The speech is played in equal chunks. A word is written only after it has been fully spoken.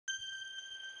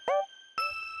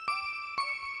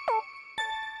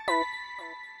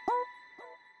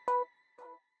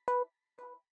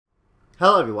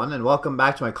Hello everyone, and welcome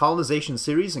back to my colonization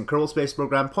series in Kerbal Space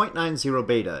Program 0.90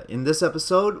 Beta. In this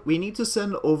episode, we need to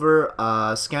send over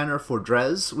a scanner for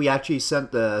Dres. We actually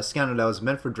sent the scanner that was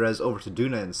meant for Dres over to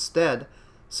Duna instead.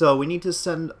 So we need to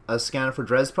send a scanner for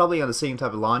Dres, probably on the same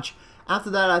type of launch. After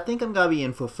that, I think I'm going to be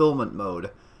in fulfillment mode.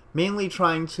 Mainly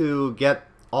trying to get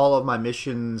all of my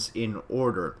missions in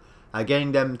order.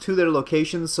 Getting them to their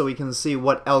locations so we can see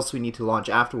what else we need to launch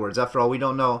afterwards. After all, we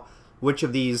don't know which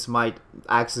of these might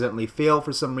accidentally fail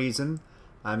for some reason.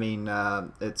 I mean,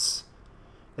 it's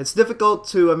difficult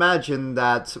to imagine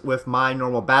that with my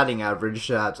normal batting average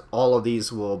that all of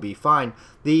these will be fine.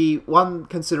 The one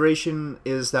consideration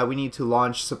is that we need to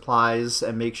launch supplies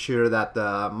and make sure that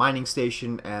the mining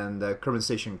station and the Kerbal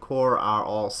station core are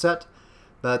all set,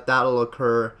 but that'll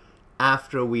occur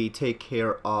after we take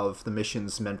care of the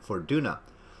missions meant for Duna.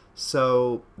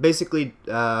 So basically,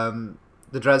 the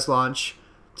Dres launch,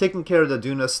 taking care of the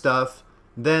Duna stuff,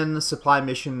 then supply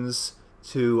missions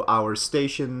to our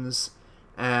stations,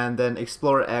 and then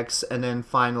Explorer X, and then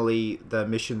finally the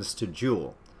missions to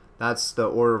Jewel. That's the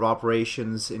order of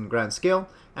operations in grand scale,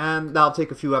 and that'll take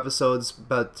a few episodes,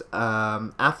 but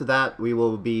after that we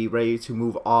will be ready to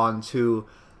move on to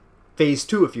phase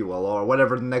 2, if you will, or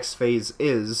whatever the next phase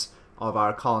is of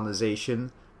our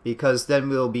colonization, because then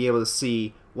we'll be able to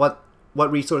see what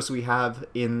resource we have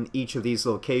in each of these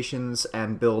locations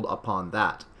and build upon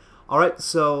that. Alright,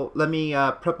 so let me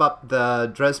prep up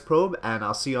the Dres probe and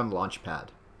I'll see you on the launch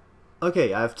pad.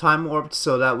 Okay, I've time warped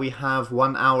so that we have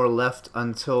 1 hour left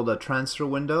until the transfer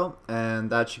window, and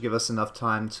that should give us enough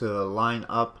time to line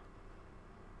up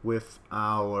with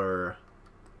our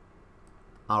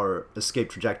escape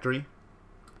trajectory.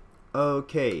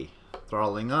 Okay,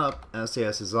 throttling up,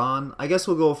 SAS is on. I guess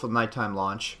we'll go for nighttime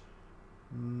launch.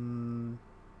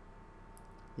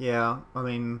 Yeah, I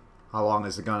mean, how long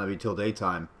is it gonna be till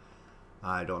daytime?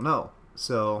 I don't know.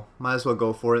 So, might as well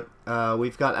go for it.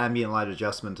 We've got ambient light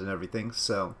adjustment and everything,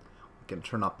 so we can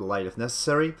turn up the light if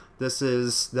necessary.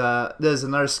 There's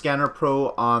another scanner pro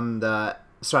on the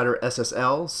Strider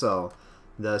SSL, so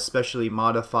the specially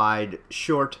modified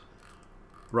short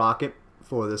rocket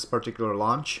for this particular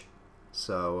launch.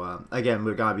 So, again,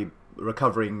 we're gonna be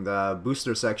recovering the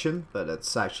booster section, but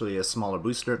it's actually a smaller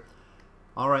booster.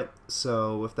 Alright,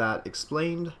 so with that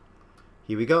explained,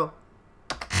 here we go.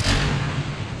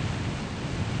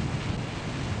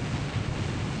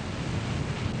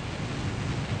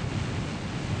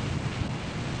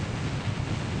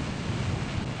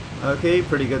 Okay,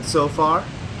 pretty good so far.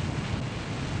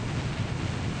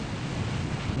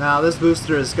 Now this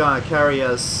booster is gonna carry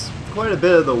us quite a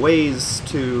bit of the ways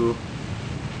to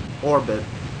orbit.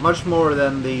 Much more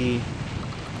than the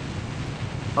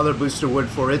other booster would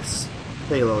for its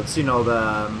payloads, you know,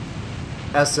 the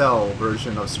SL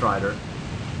version of Strider,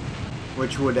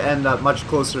 which would end up much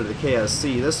closer to the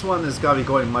KSC. This one is going to be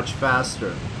going much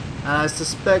faster, and I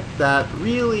suspect that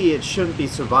really it shouldn't be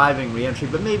surviving reentry,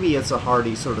 but maybe it's a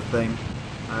hardy sort of thing.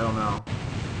 I don't know.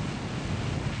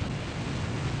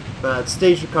 But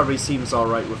stage recovery seems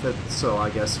alright with it, so I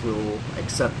guess we'll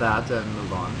accept that and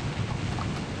move on.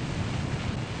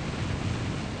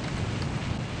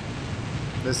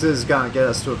 This is going to get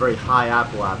us to a very high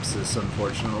apoapsis,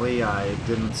 unfortunately. I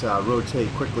didn't rotate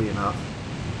quickly enough.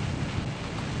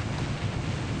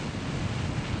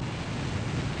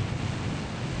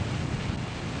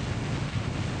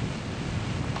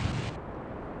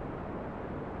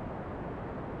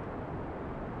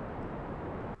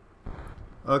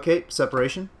 Okay,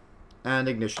 separation and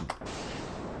ignition.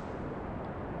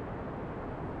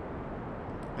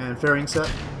 And fairing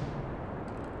set.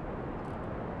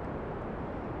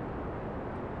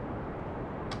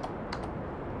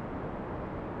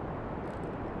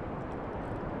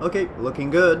 Okay,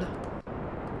 looking good.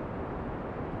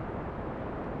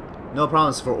 No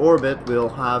problems for orbit. We'll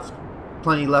have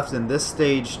plenty left in this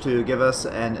stage to give us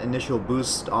an initial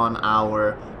boost on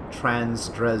our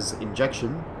trans-Dres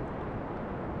injection.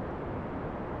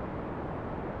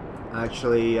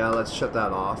 Actually, let's shut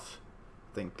that off.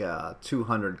 I think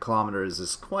 200 kilometers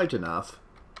is quite enough.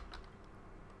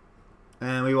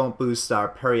 And we won't boost our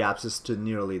periapsis to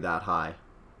nearly that high.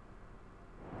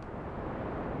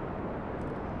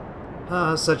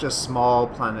 Such a small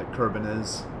planet Kerbal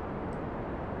is.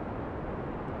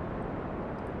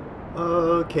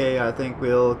 Okay, I think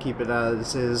we'll keep it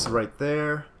as is right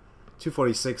there.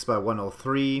 246 by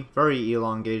 103. Very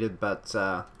elongated, but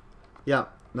yeah,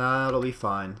 that'll be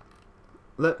fine.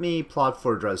 Let me plot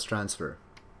for Dres transfer.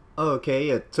 Okay,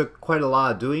 it took quite a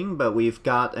lot of doing, but we've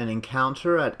got an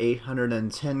encounter at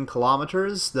 810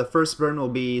 kilometers. The first burn will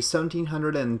be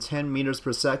 1710 meters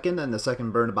per second, and the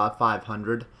second burn about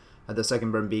 500. The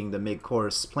second burn being the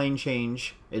mid-course plane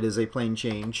change. It is a plane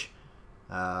change.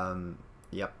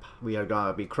 Yep, we are going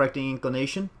to be correcting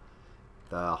inclination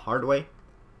the hard way.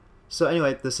 So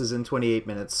anyway, this is in 28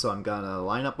 minutes, so I'm going to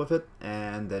line up with it,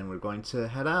 and then we're going to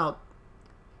head out.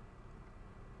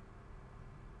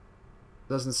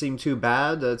 Doesn't seem too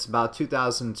bad. It's about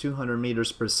 2,200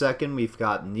 meters per second. We've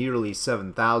got nearly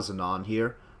 7,000 on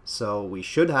here, so we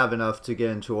should have enough to get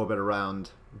into orbit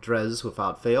around Dres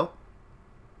without fail.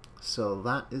 So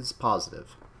that is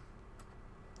positive.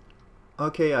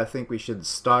 Okay, I think we should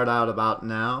start out about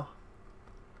now.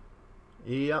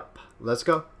 Yep, let's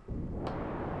go.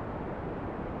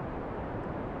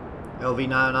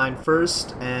 LV-99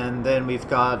 first, and then we've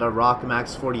got a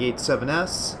Rockamax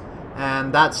 48-7S,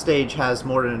 and that stage has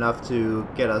more than enough to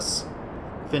get us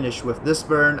finished with this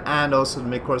burn, and also the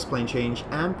mid-course plane change,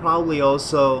 and probably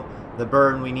also the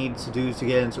burn we need to do to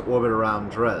get into orbit around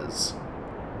Dres.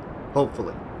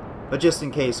 Hopefully. But just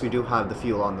in case, we do have the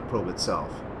fuel on the probe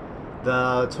itself.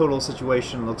 The total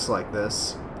situation looks like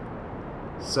this.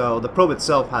 So the probe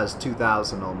itself has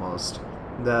 2,000 almost.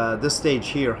 This stage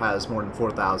here has more than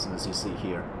 4,000, as you see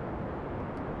here.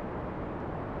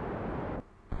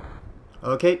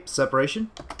 Okay,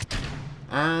 separation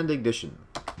and ignition.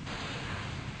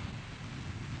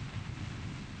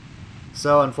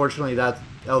 So unfortunately that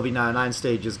LV-99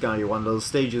 stage is going to be one of those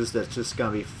stages that's just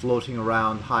going to be floating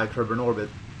around high Kerbal orbit.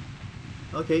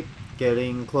 Okay,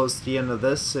 getting close to the end of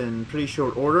this in pretty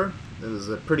short order. It was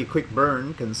a pretty quick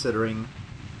burn considering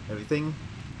everything.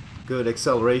 Good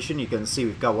acceleration. You can see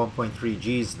we've got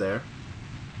 1.3 Gs there.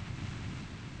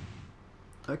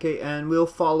 Okay, and we'll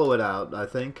follow it out, I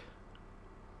think.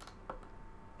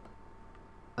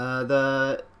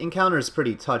 The encounter is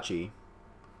pretty touchy.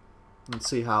 Let's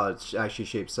see how it actually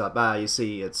shapes up. Ah, you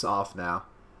see it's off now.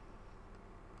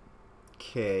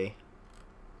 Okay.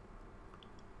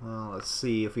 Well, let's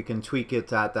see if we can tweak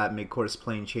it at that mid-course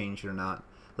plane change or not.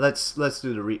 Let's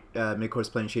do the mid-course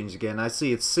plane change again. I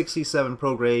see it's 67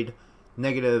 prograde,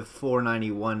 negative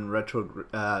 491 retro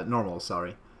normal.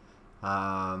 Sorry.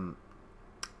 I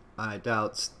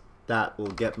doubt that will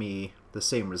get me the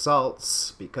same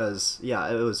results because yeah,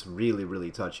 it was really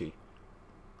touchy.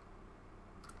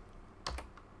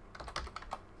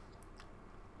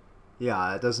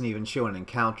 Yeah, it doesn't even show an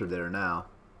encounter there now.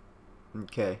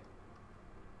 Okay.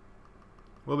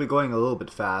 We'll be going a little bit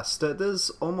fast. It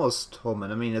is almost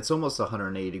Holman. I mean, it's almost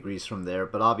 180 degrees from there,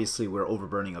 but obviously we're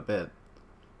overburning a bit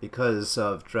because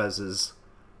of Dres's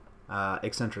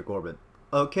eccentric orbit.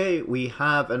 Okay, we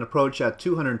have an approach at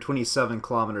 227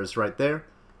 kilometers right there.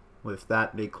 With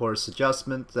that big course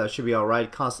adjustment, that should be alright.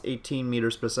 It costs 18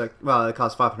 meters per second. Well, it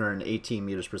costs 518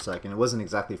 meters per second. It wasn't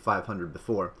exactly 500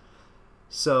 before.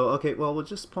 So, okay, well, we'll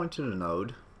just point to the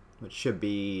node, which should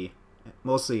be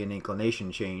mostly an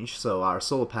inclination change, so our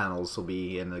solar panels will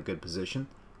be in a good position.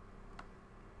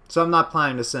 So I'm not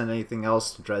planning to send anything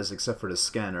else to Dres except for the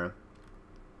scanner.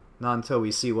 Not until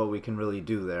we see what we can really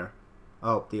do there.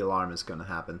 Oh, the alarm is going to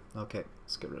happen. Okay,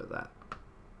 let's get rid of that.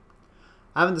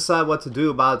 I haven't decided what to do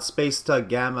about Space Tug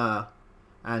Gamma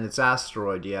and its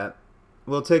asteroid yet.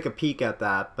 We'll take a peek at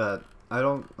that, but I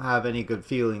don't have any good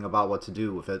feeling about what to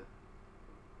do with it.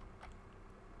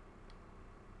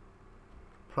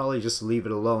 Probably just leave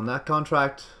it alone. That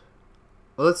contract...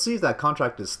 Well, let's see if that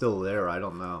contract is still there. I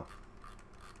don't know.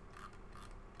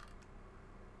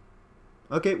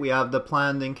 Okay, we have the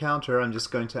planned encounter. I'm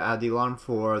just going to add the alarm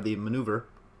for the maneuver.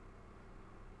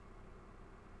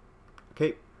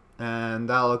 Okay, and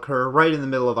that'll occur right in the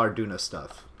middle of our Duna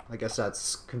stuff. I guess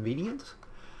that's convenient.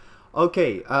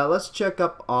 Okay, let's check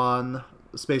up on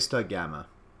Space Tug Gamma.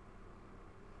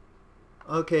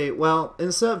 Okay, well,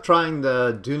 instead of trying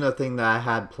the Duna thing that I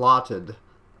had plotted,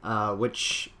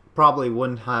 which probably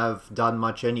wouldn't have done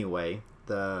much anyway,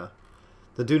 the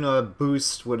Duna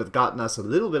boost would have gotten us a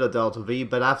little bit of Delta V,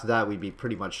 but after that we'd be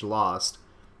pretty much lost.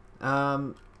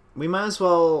 We might as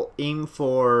well aim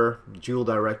for Joule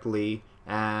directly,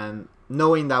 and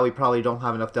knowing that we probably don't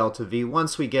have enough Delta V,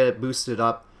 once we get it boosted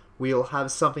up, we'll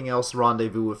have something else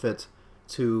rendezvous with it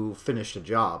to finish the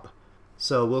job.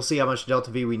 So we'll see how much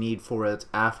Delta V we need for it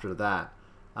after that.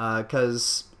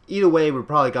 Because either way, we're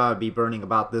probably going to be burning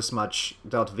about this much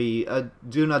Delta V.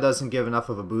 Duna doesn't give enough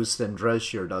of a boost, and Dres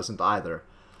sure doesn't either.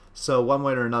 So one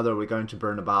way or another, we're going to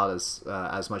burn about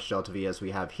as much Delta V as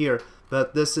we have here.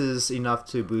 But this is enough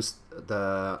to boost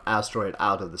the asteroid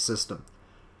out of the system.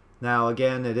 Now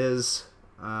again, it is...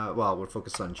 well, we're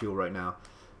focused on Joule right now.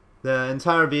 The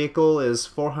entire vehicle is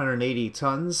 480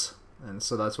 tons, and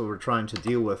so that's what we're trying to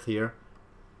deal with here.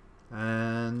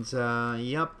 And,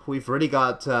 yep, we've already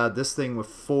got this thing with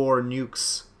 4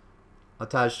 nukes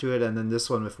attached to it, and then this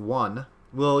one with 1.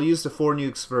 We'll use the 4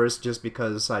 nukes first, just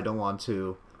because I don't want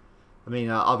to. I mean,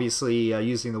 obviously,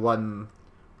 using the 1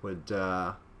 would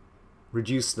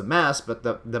reduce the mass, but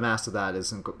the mass of that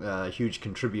isn't a huge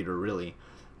contributor, really.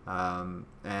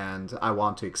 And I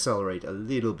want to accelerate a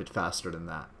little bit faster than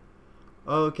that.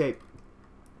 Okay,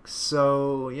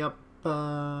 so, yep,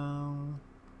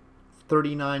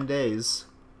 39 days.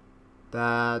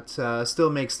 That still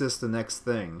makes this the next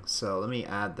thing. So let me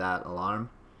add that alarm.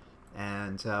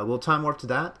 And we'll time warp to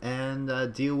that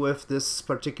and deal with this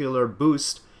particular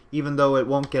boost, even though it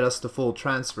won't get us the full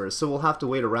transfer. So we'll have to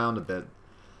wait around a bit.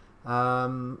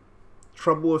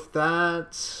 Trouble with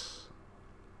that...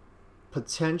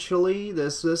 Potentially,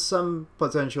 there's some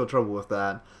potential trouble with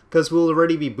that, because we'll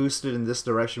already be boosted in this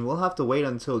direction. We'll have to wait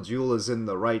until Joule is in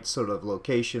the right sort of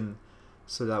location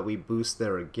so that we boost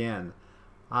there again.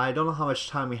 I don't know how much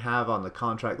time we have on the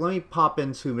contract. Let me pop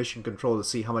into mission control to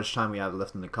see how much time we have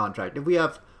left in the contract. If we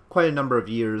have quite a number of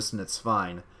years, then it's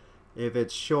fine. If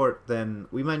it's short, then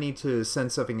we might need to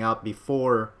send something out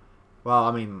before, well,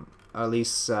 I mean, at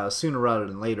least sooner rather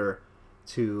than later,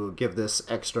 to give this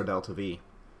extra delta V.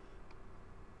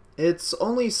 It's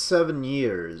only 7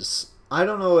 years. I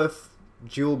don't know if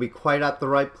Joule will be quite at the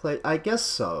right place. I guess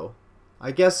so.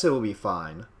 I guess it will be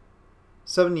fine.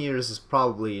 7 years is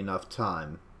probably enough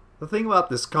time. The thing about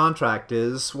this contract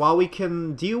is, while we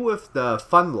can deal with the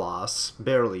fund loss,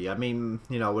 barely, I mean,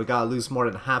 you know, we gotta lose more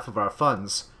than half of our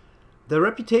funds, the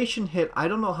reputation hit, I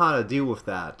don't know how to deal with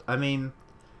that. I mean,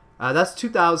 that's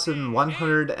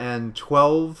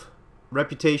 2,112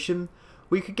 reputation.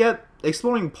 We could get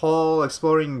Exploring Paul,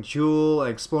 Exploring Joule,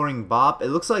 Exploring Bop. It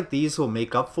looks like these will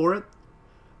make up for it.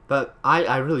 But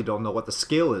I really don't know what the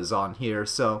scale is on here.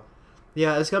 So,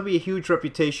 yeah, it's going to be a huge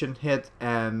reputation hit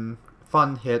and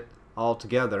fun hit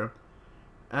altogether.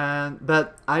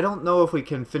 But I don't know if we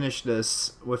can finish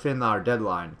this within our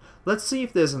deadline. Let's see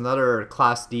if there's another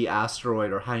Class D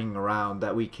asteroid or hanging around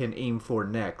that we can aim for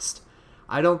next.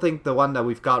 I don't think the one that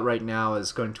we've got right now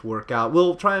is going to work out.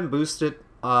 We'll try and boost it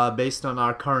based on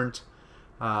our current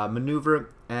maneuver,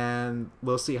 and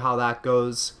we'll see how that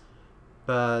goes.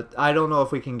 But I don't know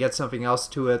if we can get something else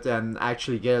to it and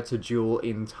actually get it to Joule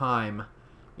in time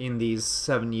in these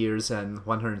 7 years and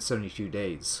 172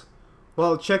 days.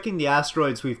 Well, checking the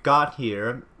asteroids we've got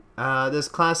here, there's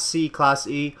Class C, Class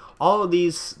E. All of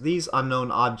these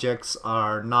unknown objects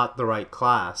are not the right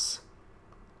class,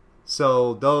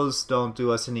 so those don't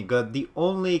do us any good. The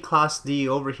only Class D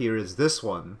over here is this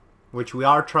one, which we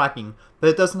are tracking, but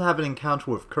it doesn't have an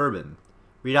encounter with Kerbal.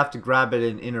 We'd have to grab it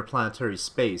in interplanetary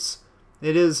space.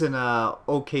 It is in a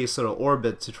okay sort of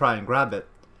orbit to try and grab it,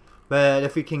 but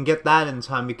if we can get that in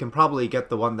time, we can probably get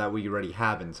the one that we already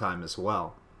have in time as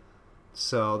well.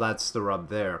 So that's the rub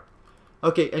there.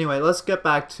 Okay, anyway, let's get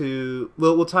back to...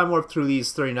 We'll time warp through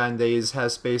these 39 days,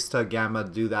 have space to Gamma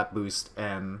do that boost,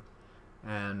 and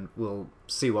we'll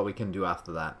see what we can do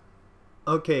after that.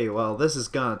 Okay, well, this is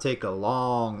gonna take a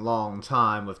long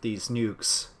time with these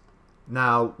nukes.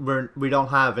 Now, we don't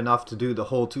have enough to do the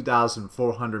whole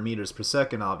 2,400 meters per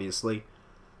second, obviously.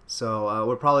 So,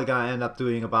 we're probably gonna end up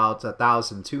doing about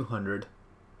 1,200.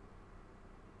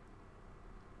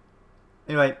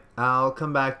 Anyway, I'll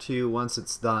come back to you once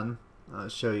it's done. I'll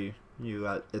show you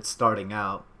it's starting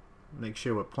out. Make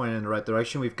sure we're pointing in the right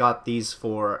direction. We've got these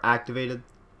 4 activated.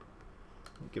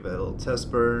 Give it a little test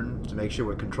burn to make sure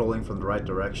we're controlling from the right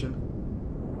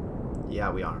direction. Yeah,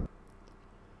 we are.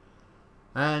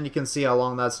 And you can see how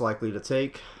long that's likely to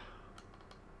take.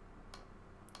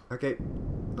 Okay,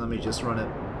 let me just run it.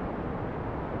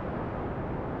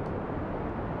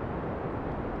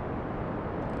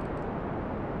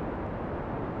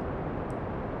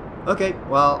 Okay,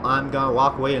 well, I'm gonna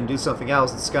walk away and do something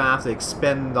else. It's gonna have to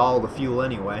expend all the fuel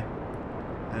anyway.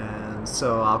 And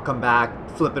so I'll come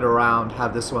back, flip it around,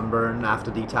 have this one burn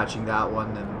after detaching that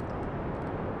one,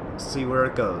 and see where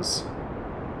it goes.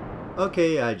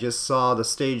 Okay, I just saw the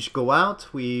stage go out.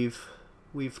 We've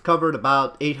covered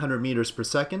about 800 meters per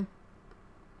second.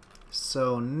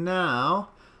 So now,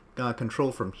 gonna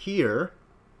control from here.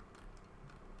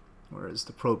 Where is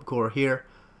the probe core here?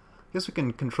 I guess we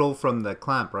can control from the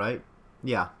clamp, right?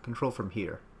 Yeah, control from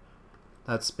here.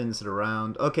 That spins it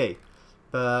around. Okay.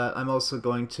 But I'm also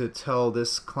going to tell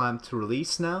this clamp to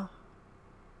release now.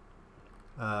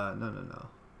 No.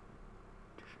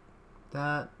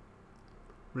 That.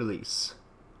 Release.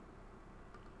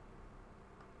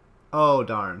 Oh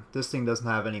darn, this thing doesn't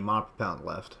have any monopropellant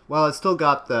left. Well, it's still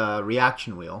got the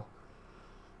reaction wheel.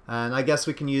 And I guess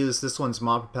we can use this one's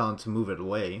monopropellant to move it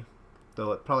away.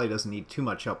 Though it probably doesn't need too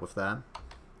much help with that.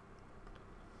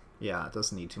 Yeah, it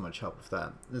doesn't need too much help with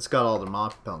that. It's got all the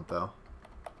monopropellant though.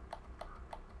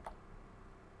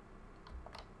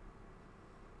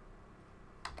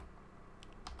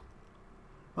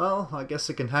 Well, I guess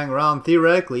it can hang around.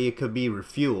 Theoretically, it could be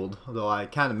refueled, although I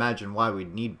can't imagine why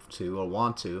we'd need to or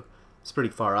want to. It's pretty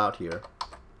far out here.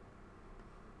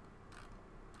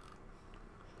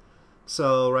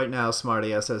 So right now, Smart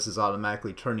ASS is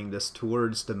automatically turning this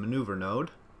towards the maneuver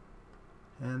node.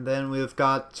 And then we've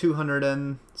got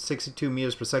 262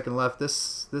 meters per second left.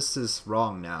 This is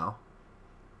wrong now.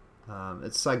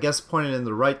 It's, I guess, pointed in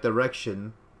the right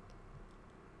direction,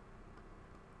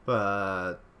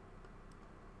 but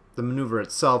the maneuver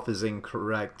itself is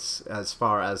incorrect as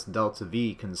far as delta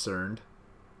V concerned.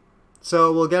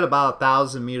 So we'll get about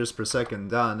 1,000 meters per second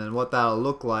done, and what that'll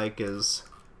look like is,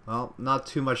 well, not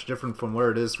too much different from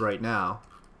where it is right now.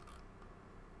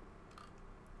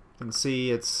 You can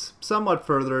see it's somewhat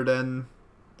further than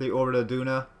the orbit of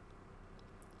Duna.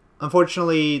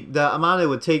 Unfortunately, the amount it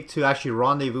would take to actually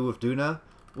rendezvous with Duna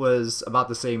was about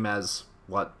the same as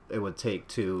what it would take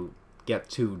to get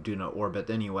to Duna orbit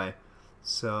anyway.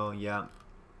 So yeah,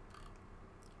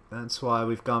 that's why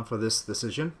we've gone for this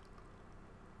decision.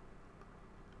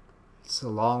 It's a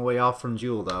long way off from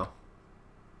Joule though.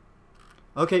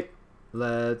 Okay,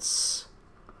 let's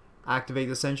activate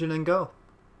this engine and go.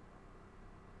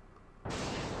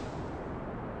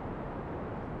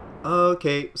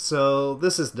 Okay, so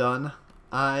this is done.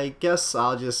 I guess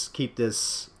I'll just keep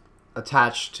this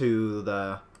attached to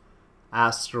the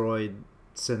asteroid,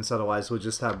 since otherwise we'll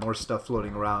just have more stuff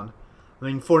floating around. I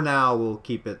mean, for now we'll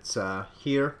keep it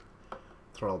here.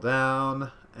 Throttle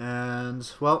down,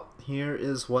 and well, here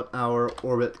is what our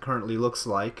orbit currently looks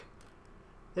like.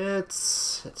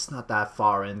 It's not that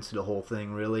far into the whole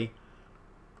thing, really.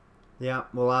 Yeah,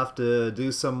 we'll have to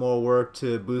do some more work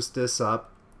to boost this up.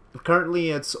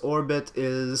 Currently its orbit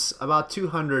is about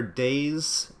 200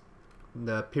 days,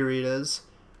 the period is.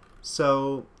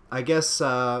 So I guess,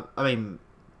 I mean,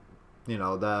 you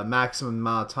know, the maximum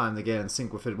amount of time to get in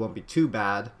sync with it won't be too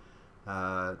bad.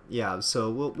 Yeah, so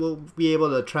we'll be able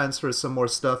to transfer some more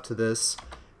stuff to this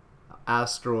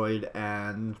asteroid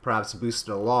and perhaps boost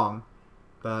it along.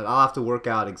 But I'll have to work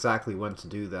out exactly when to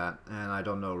do that, and I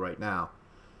don't know right now.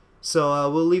 So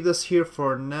we'll leave this here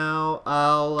for now.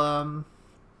 I'll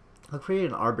create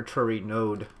an arbitrary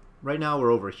node. Right now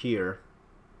we're over here.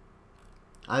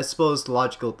 I suppose the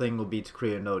logical thing will be to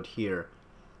create a node here.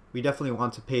 We definitely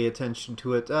want to pay attention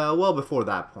to it well before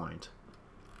that point.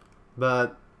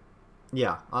 But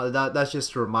yeah, that's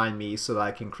just to remind me so that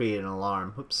I can create an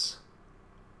alarm. Oops.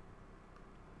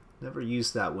 Never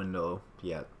used that window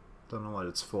yet. Don't know what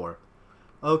it's for.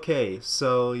 Okay,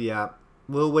 so yeah,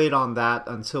 we'll wait on that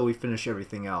until we finish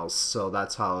everything else. So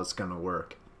that's how it's gonna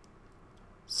work.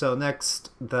 So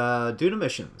next, the Duna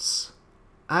missions.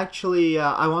 Actually,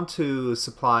 I want to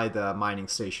supply the mining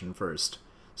station first.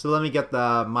 So let me get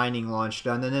the mining launch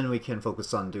done, and then we can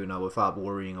focus on Duna without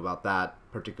worrying about that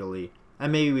particularly.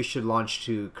 And maybe we should launch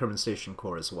to Kerbal Station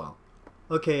Core as well.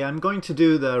 Okay, I'm going to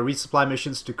do the resupply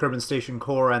missions to Kerbal Station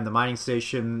Core and the mining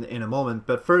station in a moment,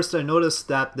 but first I noticed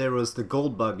that there was the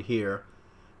gold bug here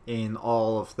in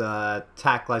all of the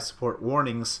TAC life support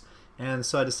warnings. And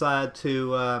so I decided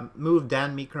to move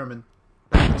Dan Meekerman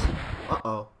back to...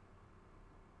 Uh-oh.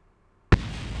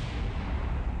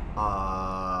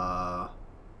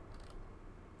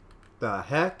 The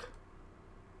heck?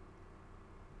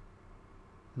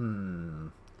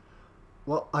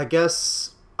 Well, I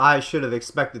guess I should have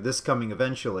expected this coming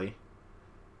eventually.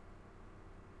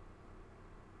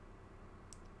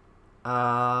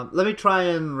 Let me try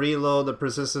and reload the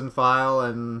persistent file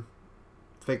and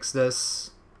fix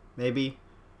this. Maybe?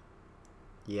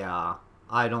 Yeah,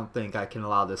 I don't think I can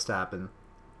allow this to happen.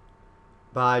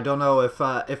 But I don't know if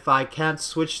I can't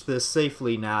switch this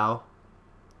safely now.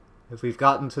 If we've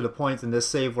gotten to the point in this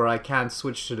save where I can't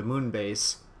switch to the moon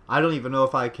base, I don't even know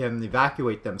if I can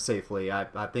evacuate them safely.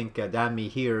 I think Danme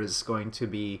here is going to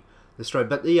be destroyed.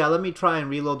 But yeah, let me try and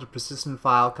reload the persistent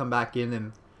file, come back in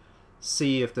and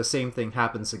see if the same thing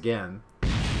happens again.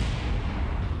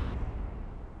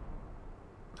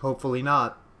 Hopefully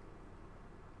not.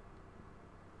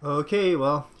 Okay,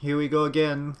 well, here we go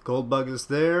again. Goldbug is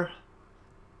there.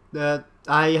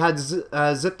 I had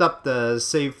zipped up the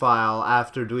save file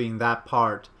after doing that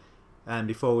part, and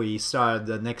before we started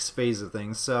the next phase of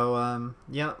things. So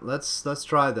yeah, let's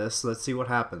try this. Let's see what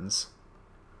happens.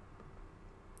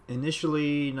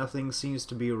 Initially, nothing seems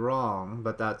to be wrong,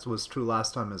 but that was true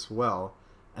last time as well.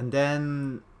 And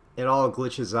then it all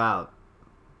glitches out.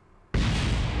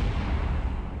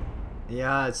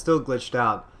 Yeah, it's still glitched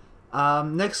out.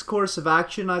 Next course of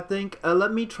action, I think.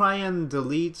 Let me try and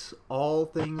delete all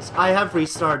things. I have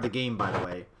restarted the game, by the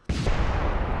way.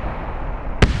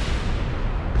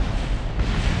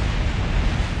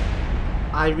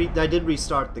 I did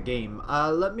restart the game.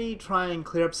 Let me try and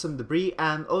clear up some debris,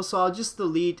 and also I'll just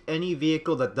delete any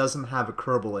vehicle that doesn't have a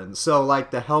Kerbal in. So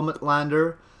like the helmet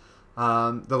lander,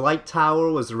 the light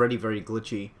tower was already very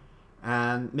glitchy,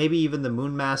 and maybe even the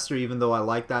Moonmaster, even though I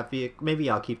like that vehicle. Maybe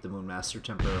I'll keep the Moonmaster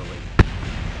temporarily.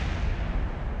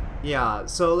 Yeah,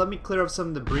 so let me clear up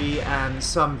some debris and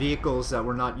some vehicles that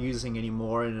we're not using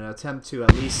anymore in an attempt to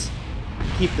at least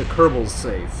keep the Kerbals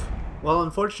safe. Well,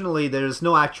 unfortunately, there's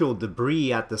no actual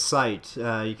debris at the site.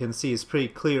 You can see it's pretty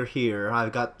clear here.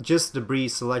 I've got just debris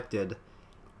selected.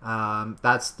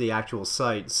 That's the actual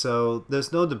site. So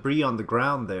there's no debris on the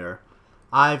ground there.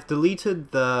 I've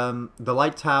deleted the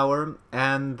light tower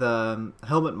and the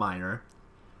helmet miner.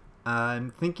 I'm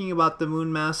thinking about the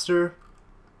Moonmaster,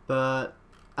 but...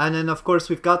 And then, of course,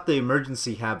 we've got the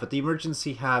emergency hab, but the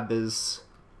emergency hab is...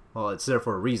 Well, it's there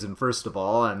for a reason, first of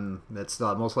all, and it's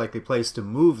the most likely place to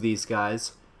move these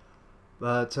guys.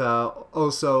 But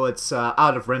also, it's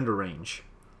out of render range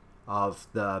of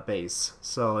the base.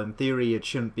 So, in theory, it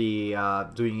shouldn't be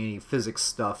doing any physics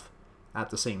stuff at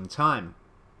the same time.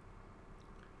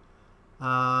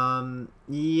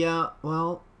 Yeah,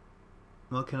 well,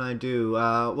 what can I do?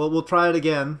 Well, we'll try it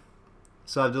again.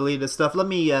 So I've deleted stuff. Let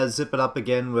me zip it up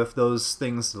again with those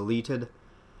things deleted.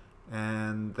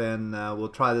 And then we'll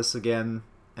try this again.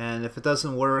 And if it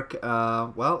doesn't work,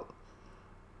 well,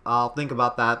 I'll think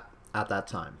about that at that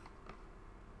time.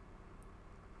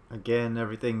 Again,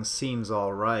 everything seems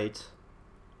alright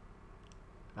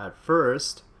at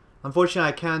first. Unfortunately,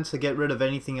 I can't get rid of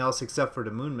anything else except for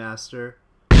the Moonmaster.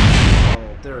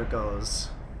 Oh, there it goes.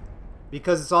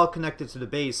 Because it's all connected to the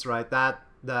base, right?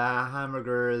 The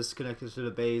hamburger is connected to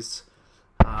the base.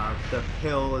 The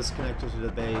pill is connected to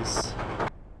the base.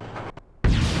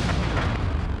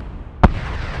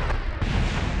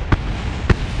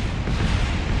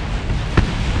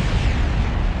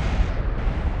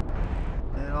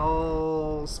 And it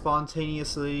all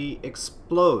spontaneously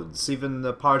explodes. Even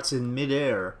the parts in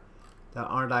midair that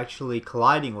aren't actually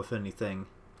colliding with anything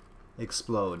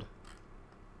explode.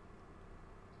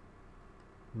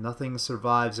 Nothing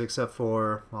survives except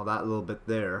for, well, that little bit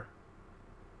there.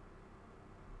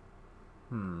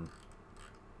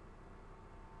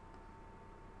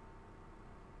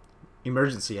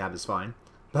 Emergency hab is fine.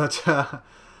 But,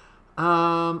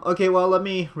 okay, well, let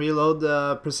me reload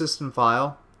the persistent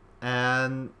file.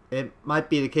 And it might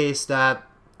be the case that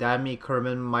Dammy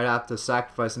Kerman might have to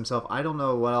sacrifice himself. I don't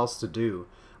know what else to do.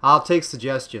 I'll take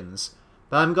suggestions.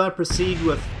 But I'm going to proceed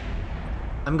with...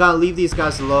 I'm going to leave these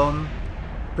guys alone.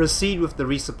 Proceed with the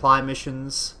resupply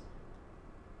missions,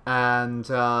 and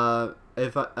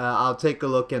if I'll take a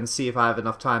look and see if I have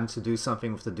enough time to do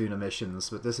something with the Duna missions.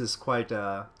 But this is quite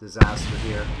a disaster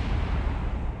here,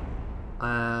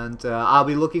 and I'll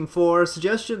be looking for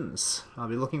suggestions.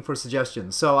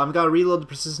 So I'm gonna reload the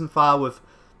persistent file with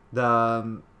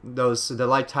the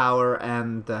light tower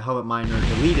and the helmet miner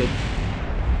deleted,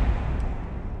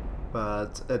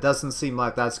 but it doesn't seem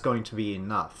like that's going to be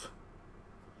enough.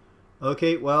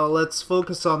 Okay, well, let's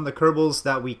focus on the Kerbals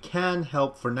that we can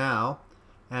help for now,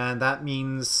 and that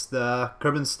means the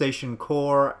Kerbal Station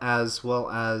core as well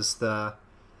as the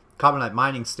Karbonite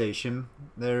mining station.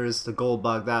 There's the gold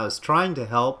bug that I was trying to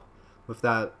help with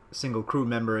that single crew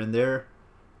member in there,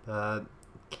 but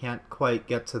can't quite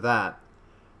get to that.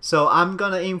 So I'm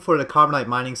gonna aim for the Karbonite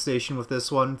mining station with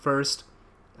this one first,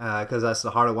 because that's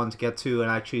the harder one to get to and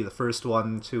actually the first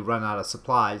one to run out of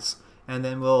supplies. And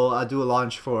then we'll do a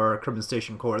launch for Kerbal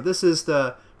Station Core. This is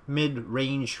the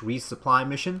mid-range resupply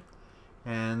mission,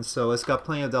 and so it's got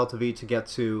plenty of Delta V to get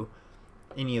to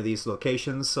any of these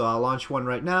locations. So I'll launch one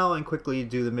right now and quickly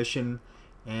do the mission,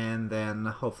 and then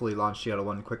hopefully launch the other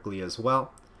one quickly as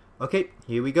well. Okay,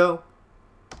 here we go.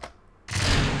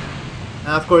 And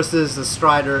of course, this is the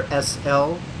Strider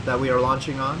SL that we are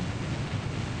launching on.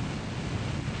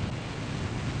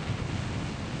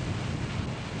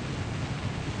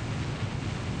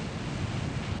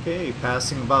 Okay,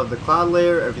 passing above the cloud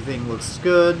layer, everything looks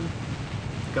good.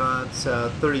 Got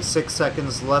 36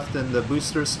 seconds left in the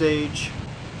booster stage,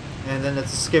 and then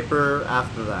it's a skipper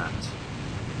after that.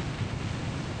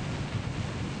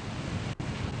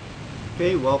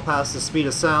 Okay, well past the speed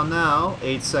of sound now,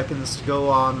 8 seconds to go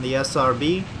on the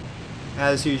SRB.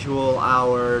 As usual,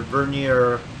 our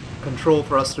vernier control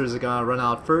thrusters are gonna run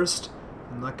out first.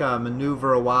 I'm not gonna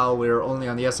maneuver a while we're only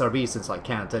on the SRB since I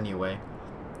can't anyway.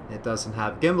 It doesn't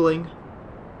have gimbaling.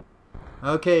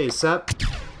 Okay, set.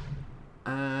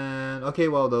 And okay,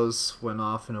 well, those went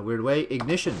off in a weird way.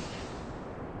 Ignition.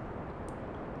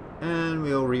 And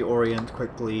we'll reorient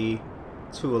quickly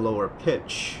to a lower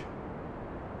pitch.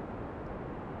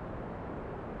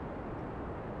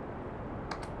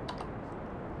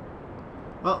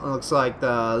 Well, it looks like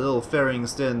the little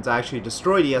fairings didn't actually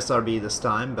destroy the SRB this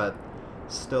time, but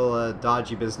still a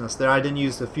dodgy business there. I didn't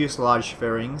use the fuselage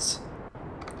fairings.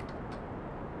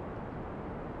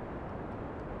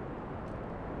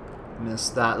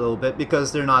 Missed that a little bit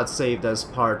because they're not saved as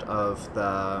part of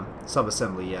the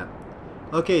subassembly yet.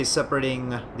 Okay,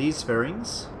 separating these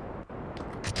fairings.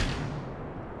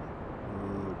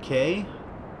 Okay.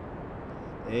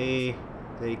 They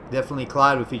definitely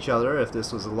collide with each other. If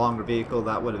this was a longer vehicle,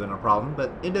 that would have been a problem,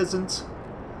 but it isn't.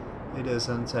 It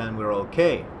isn't, and we're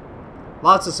okay.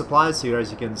 Lots of supplies here,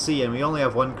 as you can see, and we only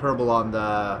have one Kerbal on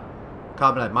the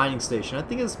Karbonite mining station. I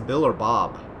think it's Bill or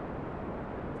Bob.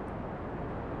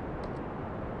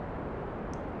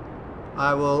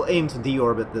 I will aim to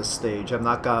deorbit this stage. I'm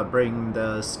not gonna bring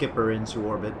the skipper into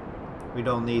orbit. We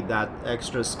don't need that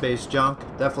extra space junk.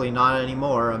 Definitely not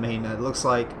anymore. I mean, it looks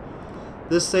like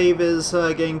this save is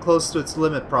getting close to its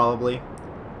limit, probably.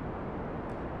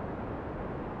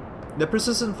 The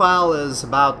persistent file is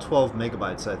about 12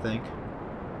 megabytes, I think.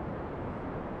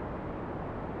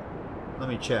 Let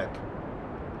me check.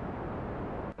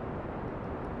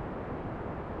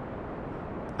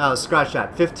 Scratch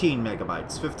that. 15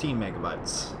 megabytes. 15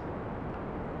 megabytes.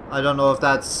 I don't know if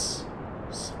that's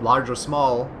large or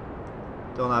small.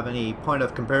 Don't have any point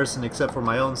of comparison except for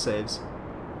my own saves.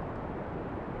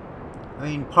 I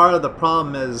mean, part of the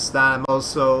problem is that I'm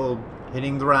also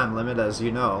hitting the RAM limit, as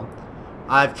you know.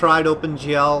 I've tried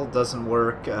OpenGL, doesn't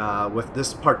work with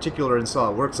this particular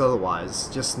install. It works otherwise,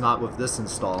 just not with this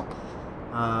install.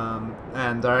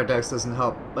 And DirectX doesn't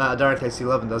help. DirectX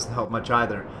 11 doesn't help much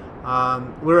either.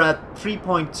 We're at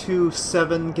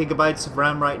 3.27 gigabytes of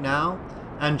RAM right now,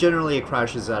 and generally it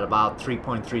crashes at about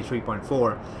 3.3,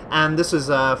 3.4. And this is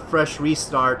a fresh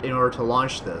restart in order to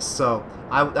launch this, so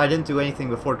I didn't do anything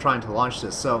before trying to launch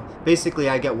this. So basically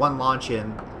I get one launch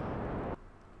in,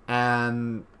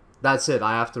 and that's it.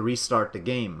 I have to restart the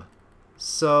game.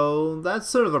 So that's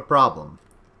sort of a problem.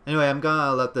 Anyway, I'm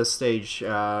gonna let this stage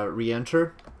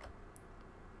re-enter.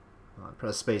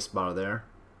 Press spacebar there.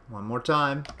 One more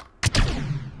time.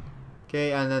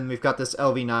 Okay, and then we've got this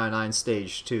LV-99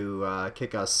 stage to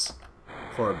kick us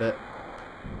for a bit.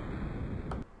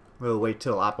 We'll wait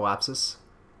till apoapsis.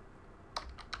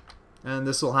 And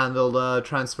this will handle the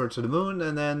transfer to the moon,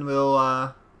 and then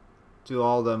we'll do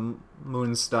all the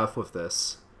moon stuff with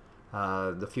this.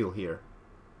 The fuel here.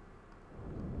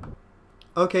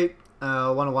 Okay,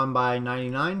 101 by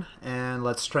 99, and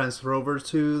let's transfer over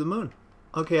to the moon.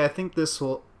 Okay, I think this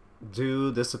will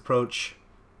do this approach.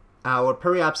 Our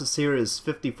periapsis here is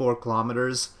 54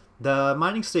 kilometers. The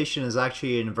mining station is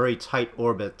actually in a very tight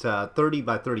orbit, 30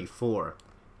 by 34.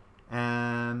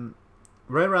 And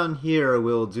right around here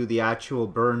we'll do the actual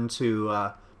burn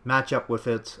to match up with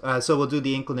it. So we'll do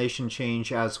the inclination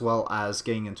change as well as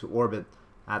getting into orbit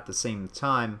at the same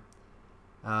time.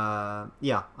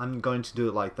 Yeah, I'm going to do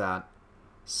it like that.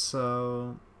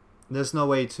 So there's no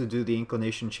way to do the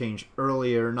inclination change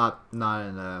earlier, not in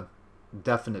a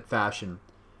definite fashion.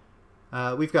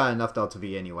 We've got enough delta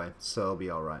V anyway, so it'll be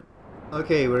alright.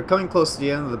 Okay, we're coming close to the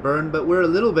end of the burn, but we're a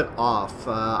little bit off.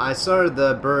 I started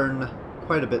the burn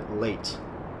quite a bit late.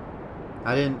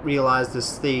 I didn't realize this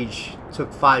stage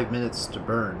took 5 minutes to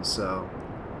burn, so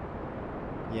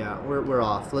yeah, we're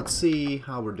off. Let's see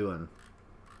how we're doing.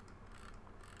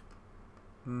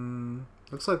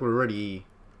 Looks like we're already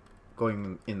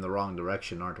going in the wrong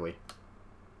direction, aren't we?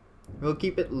 We'll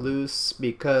keep it loose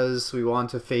because we want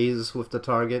to phase with the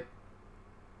target.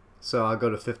 So I'll go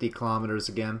to 50 kilometers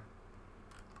again.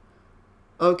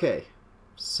 Okay,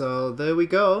 so there we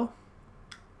go.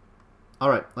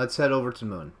 Alright, let's head over to the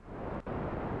moon.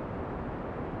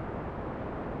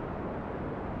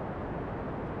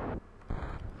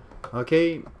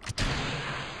 Okay,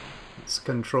 let's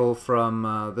control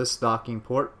from this docking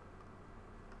port.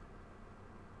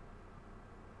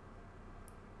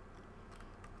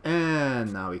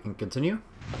 And now we can continue.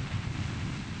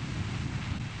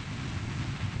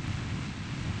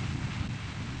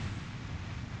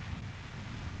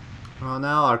 Well,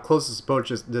 now our closest approach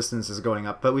distance is going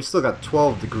up, but we still got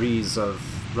 12 degrees of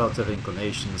relative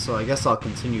inclination, so I guess I'll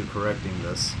continue correcting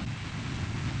this.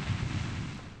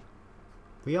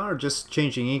 We are just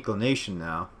changing inclination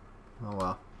now. Oh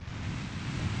well.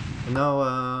 No,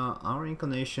 our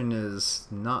inclination is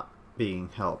not being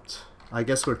helped. I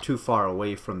guess we're too far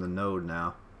away from the node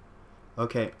now.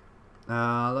 Okay,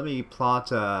 let me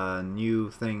plot a new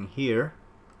thing here.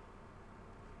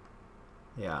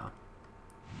 Yeah.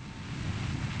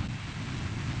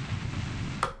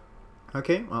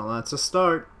 Okay, well that's a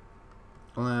start.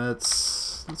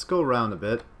 Let's go around a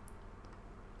bit.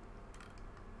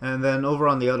 And then over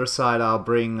on the other side, I'll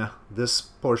bring this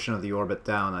portion of the orbit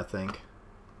down, I think.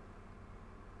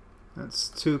 That's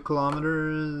 2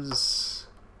 kilometers.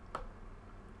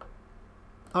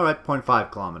 Alright,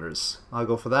 0.5 kilometers. I'll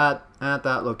go for that at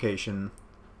that location.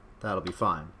 That'll be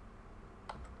fine.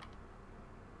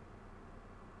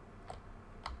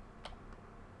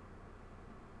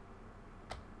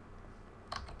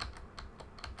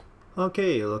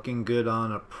 Okay, looking good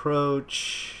on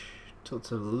approach.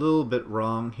 Tilted a little bit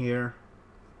wrong here.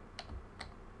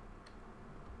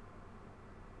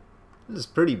 This is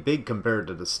pretty big compared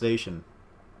to the station.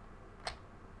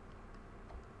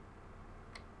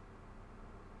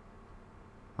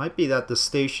 Might be that the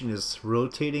station is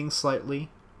rotating slightly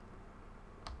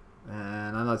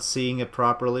and I'm not seeing it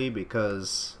properly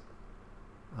because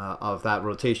of that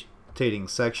rotating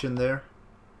section there.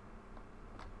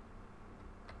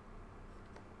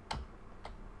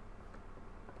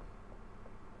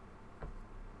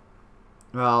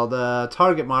 Well, the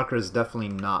target marker is definitely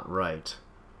not right.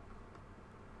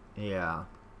 Yeah,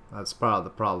 that's part of the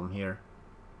problem here.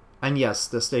 And yes,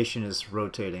 the station is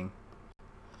rotating.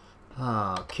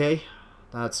 Okay,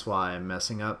 that's why I'm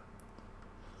messing up.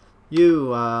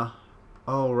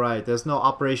 Oh right, there's no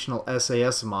operational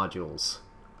SAS modules.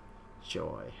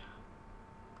 Joy.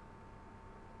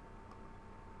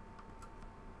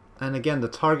 And again, the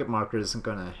target marker isn't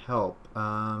going to help.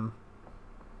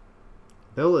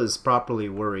 Bill is properly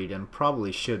worried and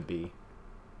probably should be.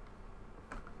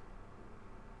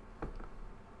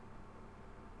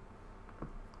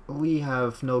 We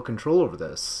have no control over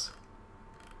this.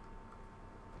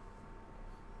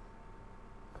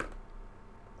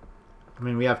 I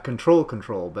mean, we have control,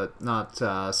 but not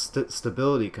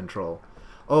stability control.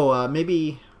 Oh,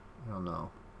 maybe, I don't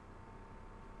know.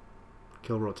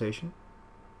 Kill rotation?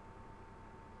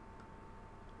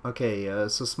 Okay,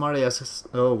 so smartass.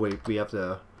 Oh wait, we have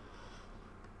to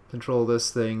control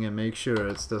this thing and make sure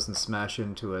it doesn't smash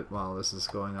into it while this is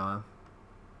going on.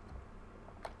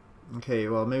 Okay,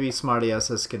 well maybe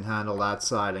smartass can handle that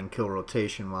side and kill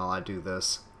rotation while I do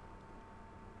this.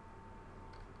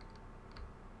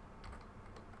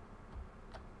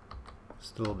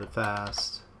 Just a little bit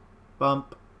fast.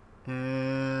 Bump.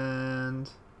 And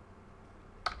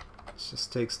let's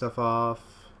just take stuff off.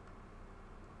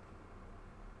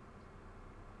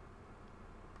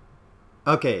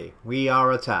 Okay, we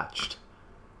are attached.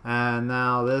 And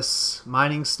now this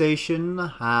mining station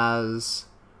has,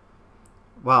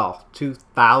 well,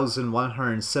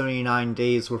 2,179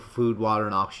 days worth of food, water,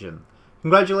 and oxygen.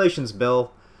 Congratulations,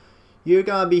 Bill. You're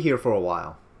gonna be here for a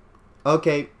while.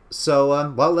 Okay,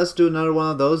 so, well, let's do another one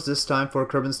of those, this time for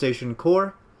Kerbal Station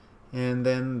Core. And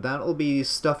then that'll be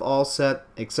stuff all set,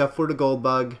 except for the gold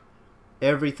bug.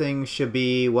 Everything should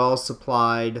be well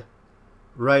supplied.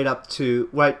 Right up to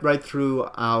right through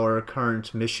our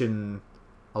current mission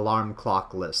alarm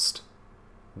clock list.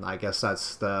 I guess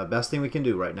that's the best thing we can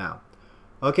do right now.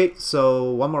 Okay,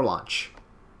 so one more launch.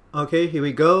 Okay, here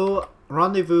we go.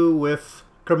 Rendezvous with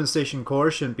Kerbal Station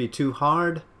Core shouldn't be too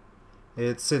hard.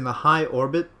 It's in the high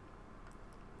orbit,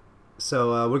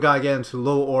 so we gotta get into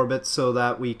low orbit so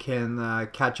that we can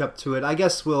catch up to it. I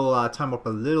guess we'll time up a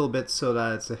little bit so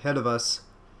that it's ahead of us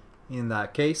in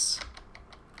that case.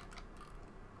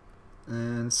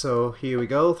 And so here we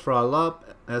go, throttle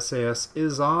up, SAS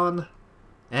is on,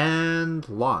 and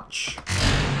launch.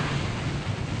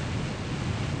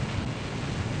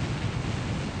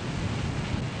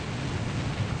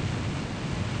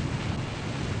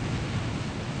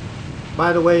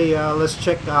 By the way, let's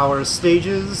check our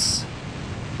stages.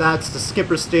 That's the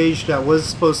skipper stage that was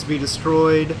supposed to be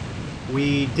destroyed.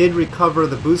 We did recover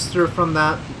the booster from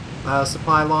that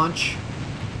supply launch.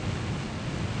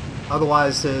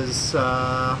 Otherwise, these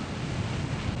are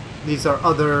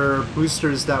other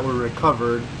boosters that were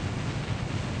recovered.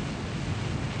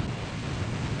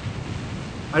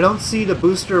 I don't see the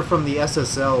booster from the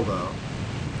SSL though.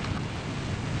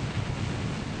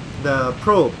 The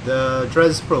probe, the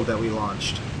Dres probe that we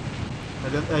launched. I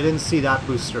didn't see that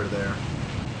booster there.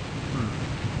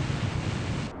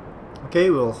 Okay,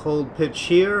 we'll hold pitch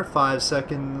here. 5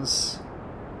 seconds.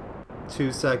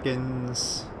 2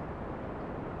 seconds.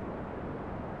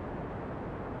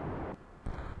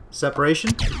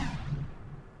 Separation.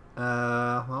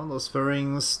 Well, those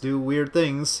fairings do weird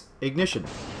things. Ignition.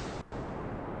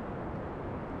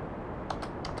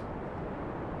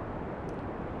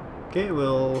 Okay,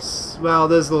 well, this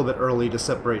is a little bit early to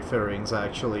separate fairings,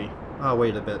 actually. I'll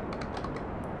wait a bit.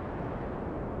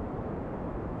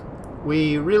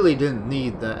 We really didn't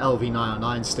need the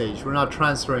LV909 stage. We're not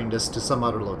transferring this to some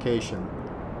other location.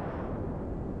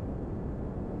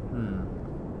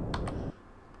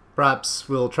 Perhaps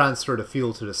we'll transfer the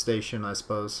fuel to the station, I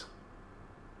suppose.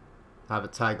 Have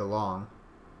it tag along.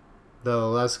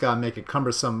 Though that's gotta make it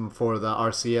cumbersome for the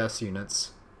RCS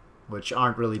units, which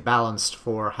aren't really balanced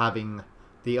for having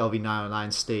the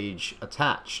LV-909 stage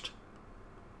attached.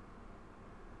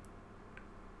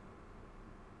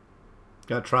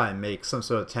 Gotta try and make some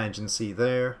sort of tangency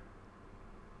there.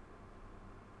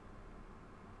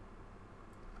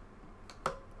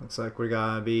 Looks like we're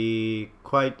gonna be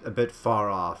quite a bit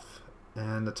far off,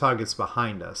 and the target's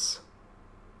behind us.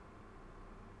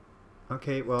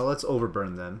 Okay, well, let's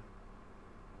overburn them.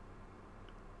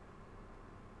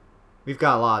 We've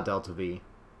got a lot of Delta V.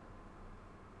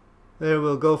 There,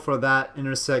 we'll go for that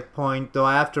intersect point, though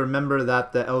I have to remember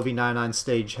that the LV-99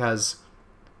 stage has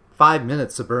 5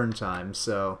 minutes of burn time,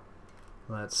 so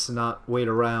let's not wait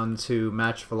around to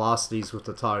match velocities with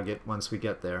the target once we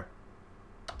get there.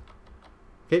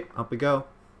 Okay, up we go.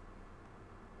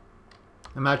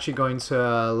 I'm actually going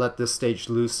to let this stage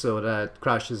loose so that it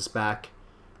crashes back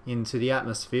into the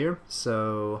atmosphere,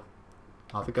 so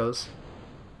off it goes.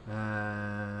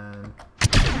 And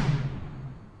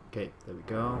okay, there we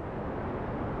go.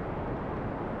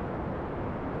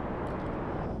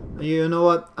 You know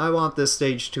what? I want this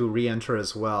stage to re-enter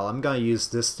as well. I'm gonna use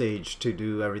this stage to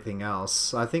do everything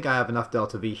else. I think I have enough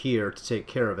Delta V here to take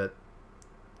care of it.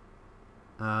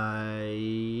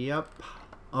 Yep.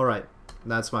 Alright,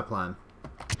 that's my plan.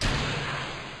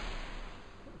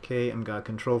 Okay, I'm gonna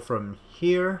control from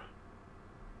here.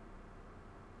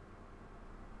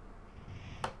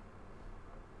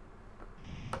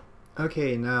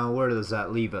 Okay, now where does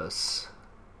that leave us?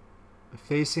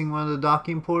 Facing one of the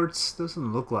docking ports?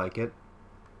 Doesn't look like it.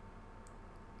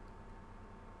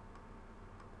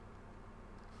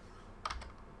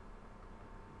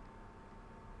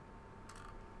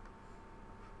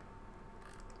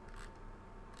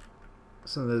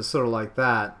 So there's sort of like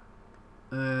that.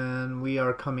 And we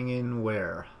are coming in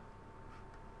where?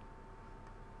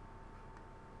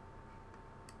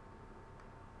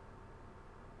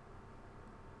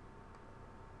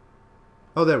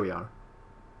 Oh, there we are.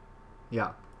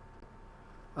 Yeah.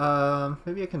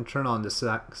 Maybe I can turn on this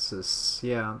axis.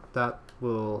 Yeah, that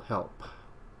will help.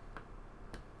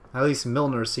 At least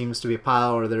Milner seems to be a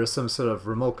pilot, or there's some sort of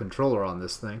remote controller on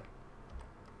this thing.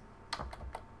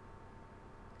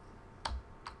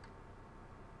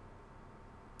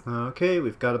 Okay,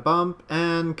 we've got a bump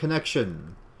and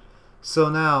connection. So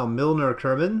now Milner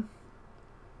Kerbal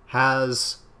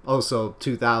has also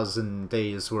 2,000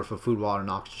 days worth of food, water, and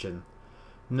oxygen.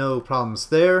 No problems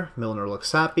there. Milner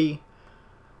looks happy.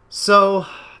 So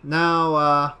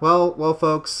now, well,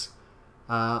 folks,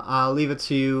 I'll leave it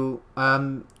to you.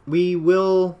 We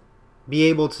will be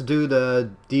able to do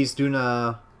these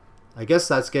Duna. I guess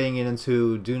that's getting it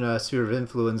into Duna Sphere of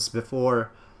Influence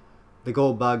before the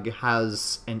gold bug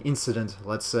has an incident,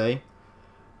 let's say.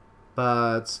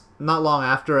 But not long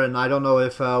after, and I don't know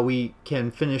if we can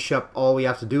finish up all we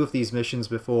have to do with these missions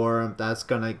before that's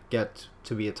gonna get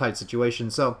to be a tight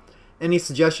situation. So any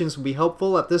suggestions would be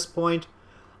helpful at this point.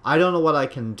 I don't know what I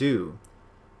can do.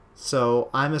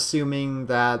 So I'm assuming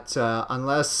that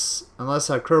unless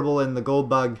our Kerbal and the gold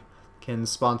bug can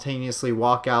spontaneously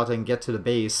walk out and get to the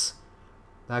base,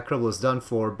 that Kerbal is done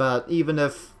for. But even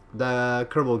if the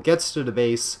Kerbal gets to the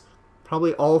base,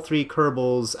 probably all 3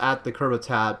 Kerbals at the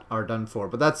Kerbitat are done for.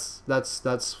 But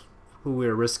that's who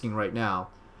we're risking right now.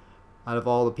 Out of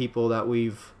all the people that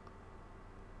we've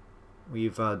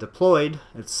deployed,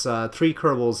 it's 3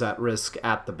 Kerbals at risk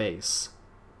at the base.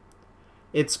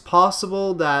 It's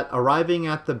possible that arriving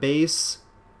at the base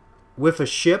with a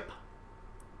ship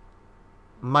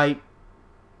might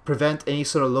prevent any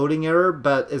sort of loading error,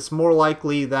 but it's more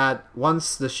likely that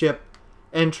once the ship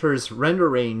enters render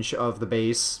range of the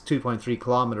base, 2.3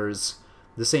 kilometers,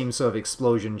 the same sort of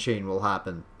explosion chain will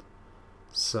happen.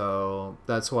 So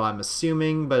that's what I'm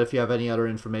assuming, but if you have any other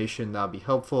information, that would be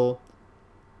helpful.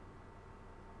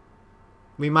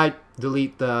 We might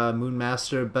delete the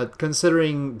Moonmaster, but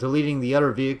considering deleting the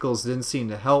other vehicles didn't seem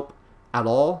to help at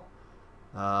all,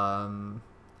 I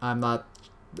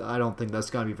don't think that's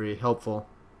going to be very helpful.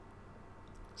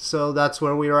 So that's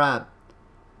where we are at.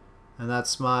 And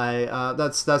that's my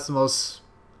that's the most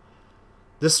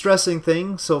distressing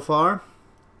thing so far.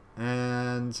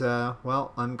 And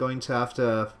well, I'm going to have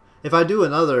to, if I do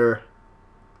another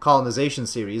colonization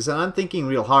series, and I'm thinking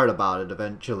real hard about it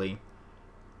eventually,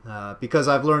 because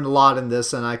I've learned a lot in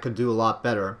this and I could do a lot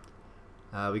better.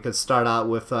 We could start out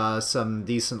with some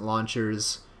decent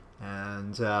launchers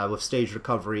and with stage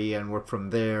recovery and work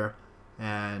from there,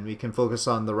 and we can focus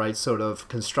on the right sort of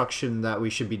construction that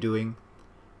we should be doing.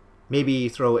 Maybe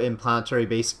throw in planetary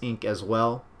base Inc. as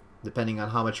well, depending on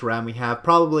how much RAM we have.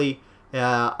 Probably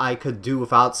I could do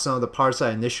without some of the parts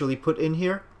I initially put in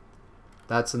here.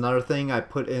 That's another thing. I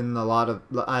put in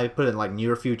like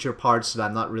near future parts that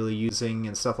I'm not really using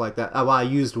and stuff like that. Well, I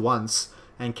used once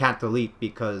and can't delete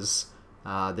because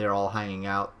they're all hanging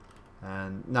out.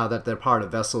 And now that they're part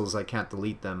of vessels, I can't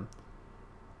delete them.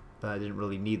 But I didn't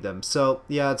really need them. So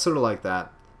yeah, it's sort of like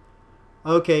that.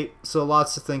 Okay, so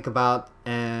lots to think about,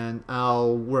 and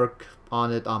I'll work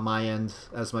on it on my end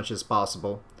as much as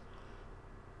possible.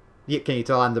 Can you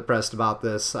tell I'm depressed about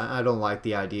this? I don't like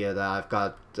the idea that I've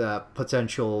got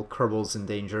potential Kerbals in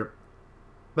danger.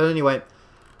 But anyway,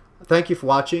 thank you for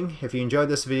watching. If you enjoyed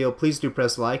this video, please do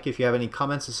press like. If you have any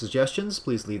comments or suggestions,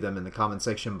 please leave them in the comment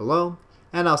section below.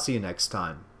 And I'll see you next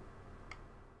time.